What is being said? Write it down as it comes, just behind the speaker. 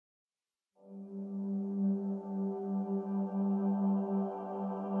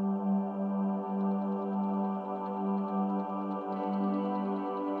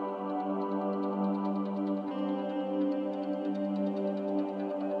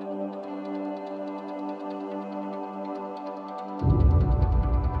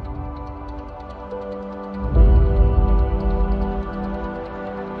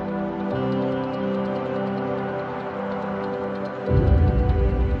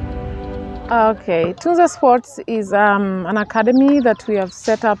Okay, Tunza Sports is an academy that we have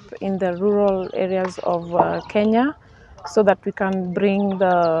set up in the rural areas of Kenya, so that we can bring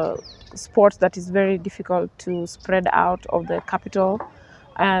the sports that is very difficult to spread out of the capital,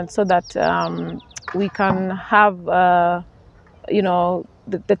 and so that we can have the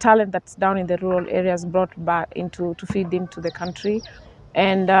talent that's down in the rural areas brought back into to feed into the country.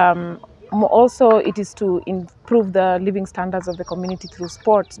 And also it is to improve the living standards of the community through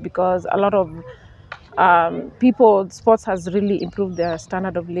sports, because a lot of sports has really improved their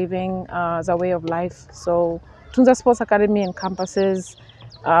standard of living as a way of life. So Tunza Sports Academy encompasses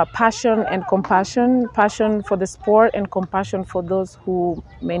passion and compassion, passion for the sport and compassion for those who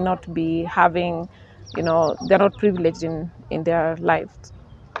may not be having, they're not privileged in their lives.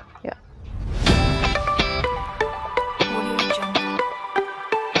 Yeah.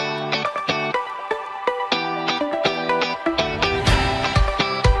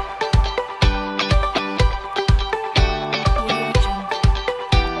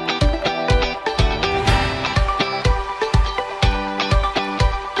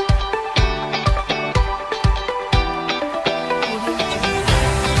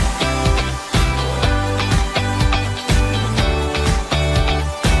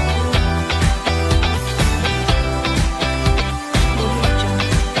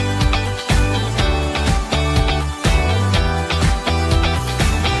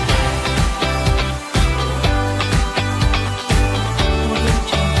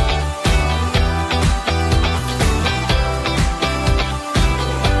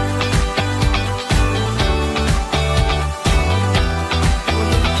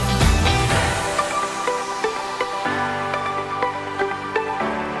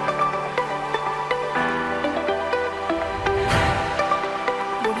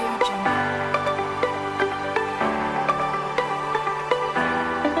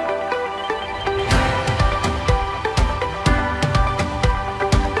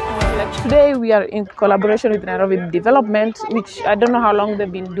 Today we are in collaboration with Nairobi Development, which I don't know how long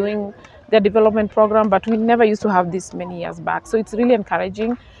they've been doing their development program, but we never used to have this many years back. So it's really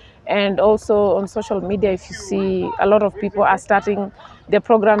encouraging. And also on social media, if you see, a lot of people are starting their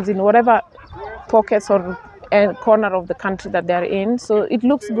programs in whatever pockets or corner of the country that they're in. So it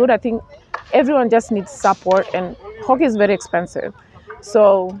looks good. I think everyone just needs support, and hockey is very expensive.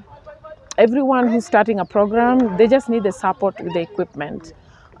 So everyone who's starting a program, they just need the support with the equipment.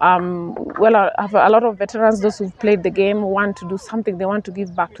 Well, I have a lot of veterans, those who've played the game, want to do something, they want to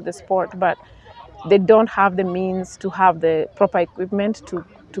give back to the sport, but they don't have the means to have the proper equipment to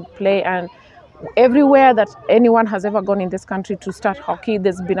play. And everywhere that anyone has ever gone in this country to start hockey,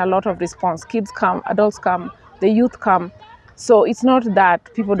 there's been a lot of response. Kids come, adults come, the youth come. So it's not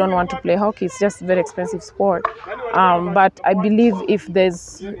that people don't want to play hockey, it's just a very expensive sport. But I believe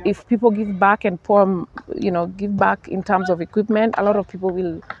if people give back and give back in terms of equipment, a lot of people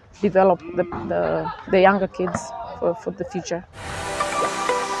will develop the younger kids for the future.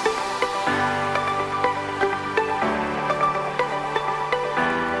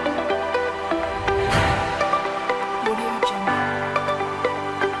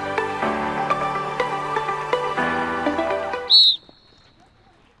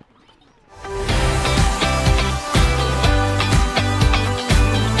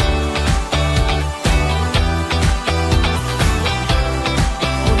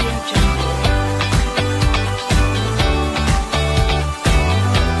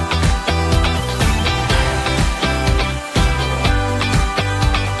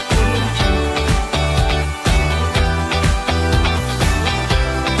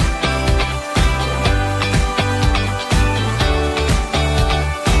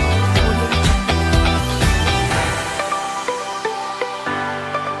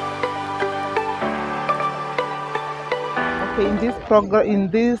 In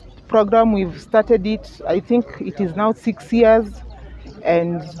this program, we've started it, I think it is now 6 years,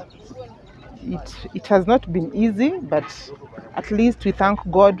 and it has not been easy, but at least we thank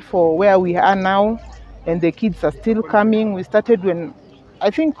God for where we are now, and the kids are still coming. We started when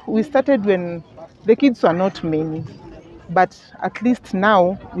the kids were not many, but at least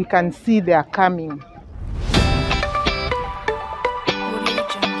now we can see they are coming.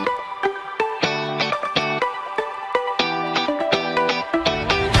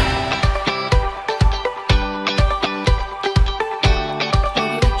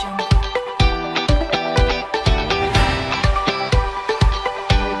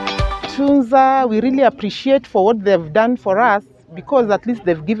 Tunza, we really appreciate for what they've done for us, because at least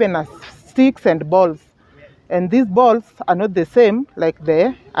they've given us sticks and balls. And these balls are not the same like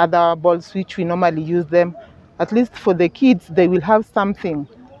the other balls which we normally use them. At least for the kids, they will have something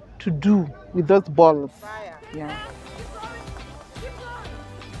to do with those balls. Yeah.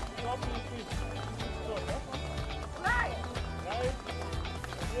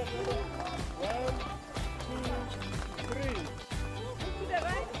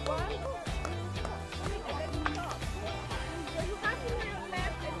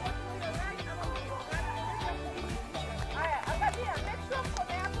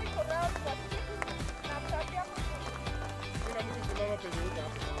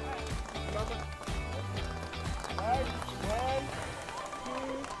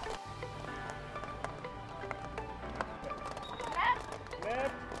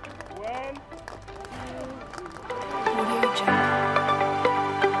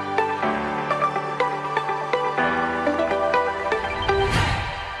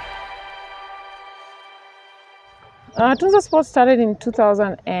 Tunza Sports started in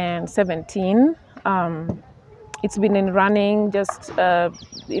 2017. It's been in running, just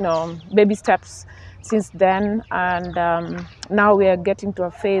baby steps since then, and now we are getting to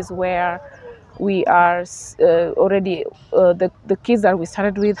a phase where we are already the kids that we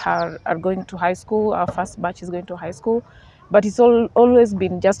started with are going to high school. Our first batch is going to high school, but it's always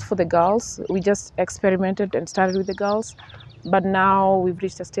been just for the girls. We just experimented and started with the girls, but now we've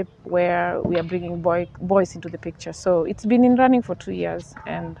reached a step where we are bringing boys into the picture. So it's been in running for 2 years,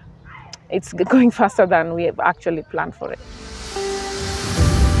 and it's going faster than we have actually planned for it.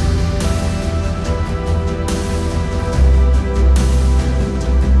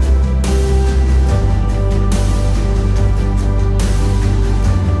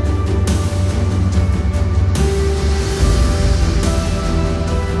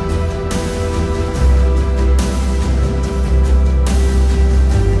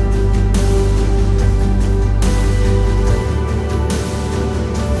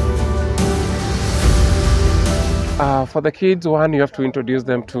 For the kids, one, you have to introduce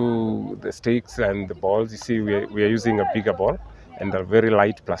them to the sticks and the balls. You see, we are using a bigger ball and a very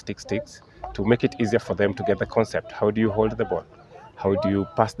light plastic sticks to make it easier for them to get the concept. How do you hold the ball? How do you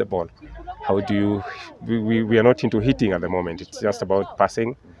pass the ball? How do you... We are not into hitting at the moment. It's just about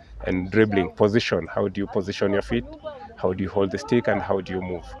passing and dribbling. Position. How do you position your feet? How do you hold the stick, and how do you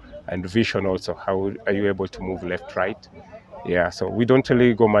move? And vision also. How are you able to move left, right? Yeah, so we don't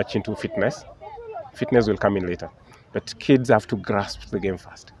really go much into fitness. Fitness will come in later. But kids have to grasp the game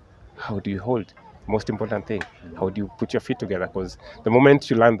first. How do you hold? Most important thing. How do you put your feet together? Because the moment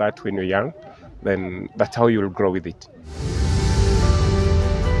you learn that when you're young, then that's how you'll grow with it.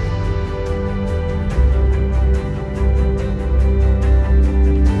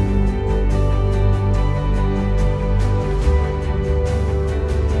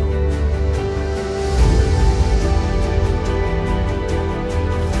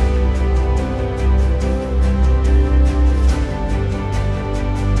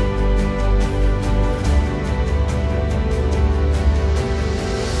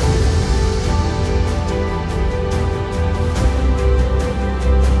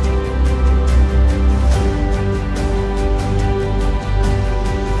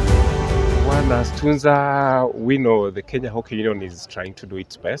 As Tunza, we know the Kenya Hockey Union is trying to do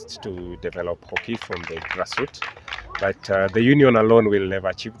its best to develop hockey from the grassroots, but the union alone will never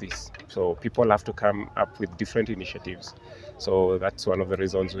achieve this. So people have to come up with different initiatives. So that's one of the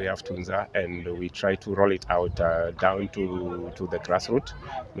reasons we have Tunza, and we try to roll it out down to the grassroots,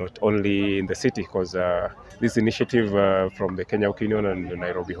 not only in the city, because this initiative from the Kenya Hockey Union and the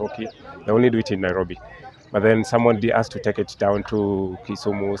Nairobi Hockey, they only do it in Nairobi. But then someone has to take it down to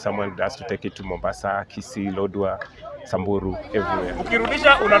Kisumu, someone has to take it to Mombasa, Kisii, Lodwar, Samburu, everywhere.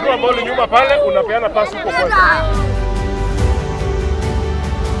 Ukirudisha unatoa boli nyuma pale, unapeana pasi huko kwanza.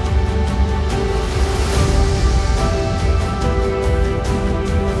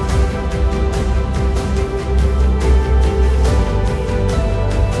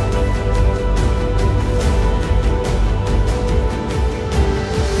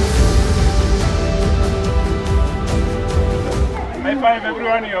 High five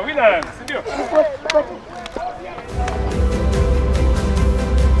everyone, you're winners.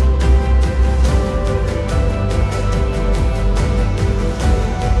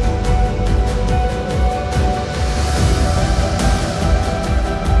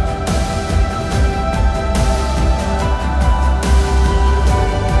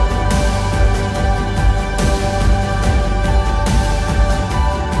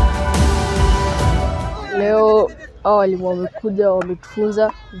 Leo hao walimu wamekuja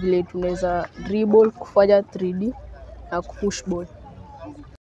wametufunza vile tunaweza dribble, kufanya 3D na kupush ball.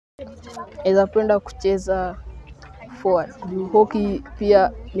 Naweza penda kucheza forward. Hockey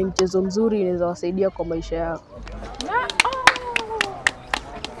pia ni mchezo mzuri, inaweza wasaidia kwa maisha yao.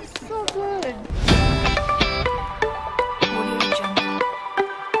 So good.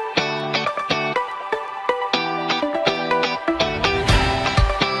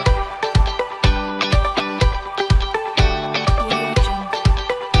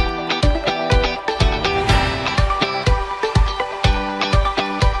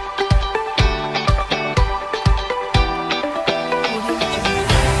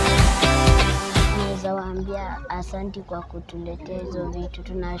 kwa kutuletea hizo vitu.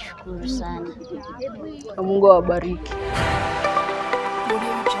 Tunashukuru sana. Na Mungu awabariki.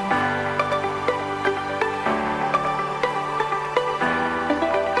 Audio Jungle.